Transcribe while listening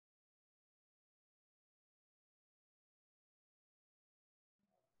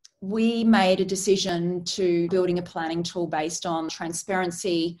we made a decision to building a planning tool based on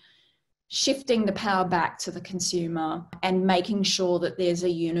transparency, shifting the power back to the consumer, and making sure that there's a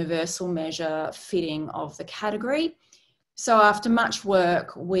universal measure fitting of the category. So after much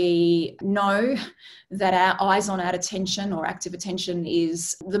work, we know that our eyes on ad attention or active attention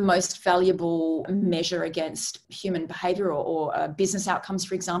is the most valuable measure against human behavior or business outcomes,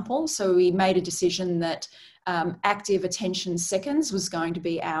 for example. So we made a decision that active attention seconds was going to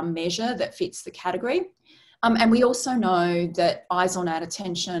be our measure that fits the category. And we also know that eyes on ad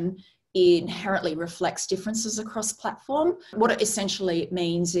attention inherently reflects differences across platform. What it essentially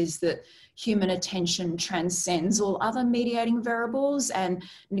means is that human attention transcends all other mediating variables and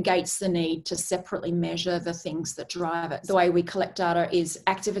negates the need to separately measure the things that drive it. The way we collect data is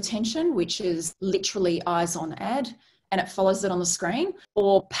active attention, which is literally eyes on ad, and it follows it on the screen,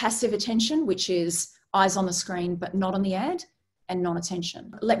 or passive attention, which is eyes on the screen but not on the ad, and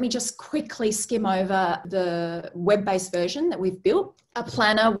non-attention. Let me just quickly skim over the web-based version that we've built. A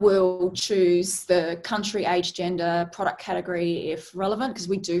planner will choose the country, age, gender, product category if relevant, because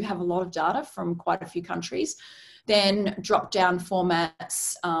we do have a lot of data from quite a few countries. Then drop-down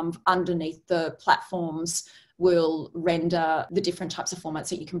formats underneath the platforms will render the different types of formats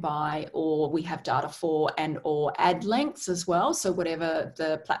that you can buy, or we have data for, and or ad lengths as well. So whatever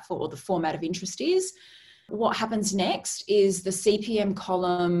the platform or the format of interest is. What happens next is the CPM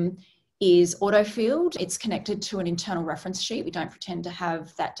column is auto-filled. It's connected to an internal reference sheet. We don't pretend to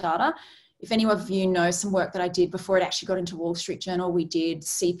have that data. If any of you know some work that I did before it actually got into Wall Street Journal, we did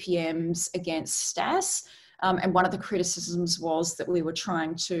CPMs against STAS. And one of the criticisms was that we were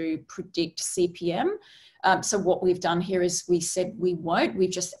trying to predict CPM. So what we've done here is we said we won't. We've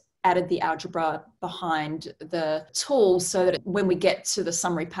just added the algebra behind the tool so that when we get to the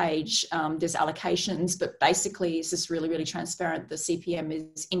summary page, there's allocations, but basically it's just really, really transparent. The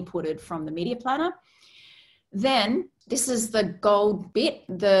CPM is inputted from the media planner. Then this is the gold bit,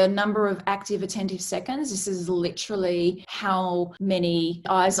 the number of active attentive seconds. This is literally how many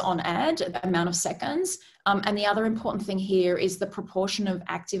eyes on ad, amount of seconds. And the other important thing here is the proportion of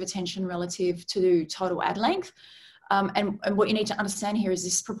active attention relative to total ad length. And what you need to understand here is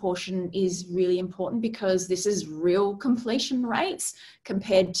this proportion is really important because this is real completion rates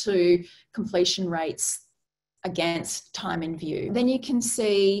compared to completion rates against time in view. Then you can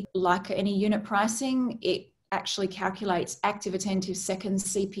see, like any unit pricing, it actually calculates active attentive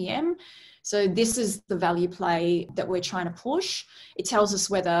seconds CPM. So this is the value play that we're trying to push. It tells us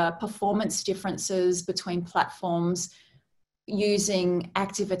whether performance differences between platforms using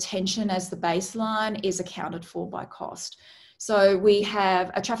active attention as the baseline is accounted for by cost. So we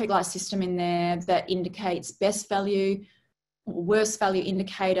have a traffic light system in there that indicates best value, worst value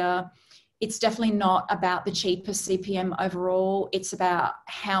indicator. It's definitely not about the cheapest CPM overall. It's about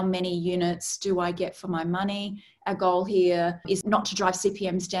how many units do I get for my money. Our goal here is not to drive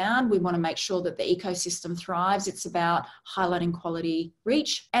CPMs down. We want to make sure that the ecosystem thrives. It's about highlighting quality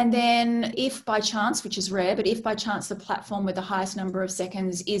reach. And then if by chance, which is rare, but if by chance the platform with the highest number of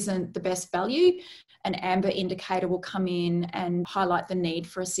seconds isn't the best value, an amber indicator will come in and highlight the need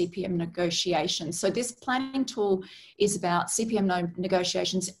for a CPM negotiation. So this planning tool is about CPM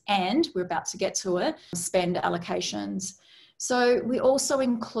negotiations, and we're about to get to it, spend allocations. So we also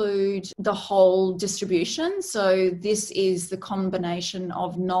include the whole distribution. So this is the combination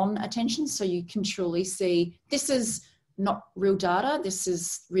of non-attention. So you can truly see this is not real data. This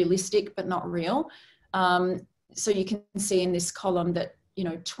is realistic, but not real. So you can see in this column that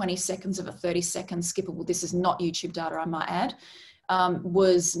 20 seconds of a 30-second skippable, this is not YouTube data, I might add,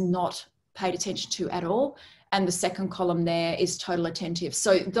 was not paid attention to at all. And the second column there is total attentive.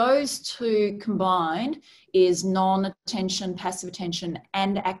 So those two combined is non-attention, passive attention,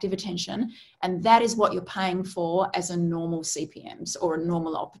 and active attention. And that is what you're paying for as a normal CPMs or a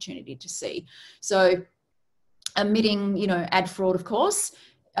normal opportunity to see. So omitting, ad fraud, of course,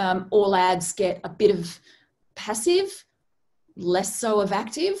 all ads get a bit of passive, less so of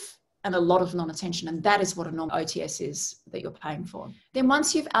active, and a lot of non-attention. And that is what a normal OTS is that you're paying for. Then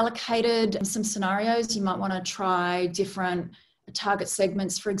once you've allocated some scenarios, you might want to try different target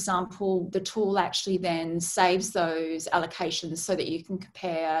segments. For example, the tool actually then saves those allocations so that you can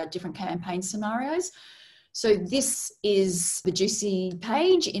compare different campaign scenarios. So this is the juicy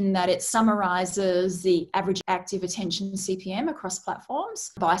page in that it summarizes the average active attention CPM across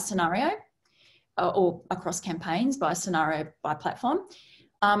platforms by scenario, or across campaigns by scenario by platform.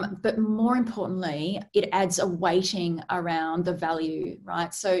 But more importantly, it adds a weighting around the value,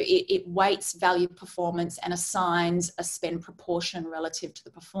 right? So it weights value performance and assigns a spend proportion relative to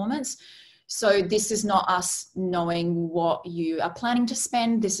the performance. So this is not us knowing what you are planning to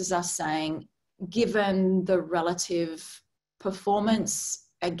spend. This is us saying, given the relative performance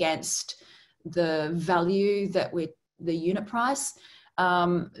against the value that the unit price,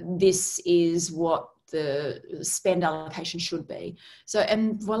 this is what the spend allocation should be. So,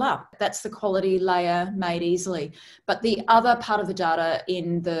 and voila, that's the quality layer made easily. But the other part of the data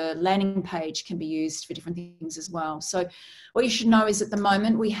in the landing page can be used for different things as well. So what you should know is at the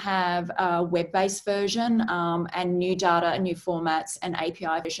moment we have a web-based version, and new data and new formats and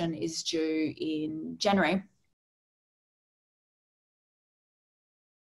API version is due in January.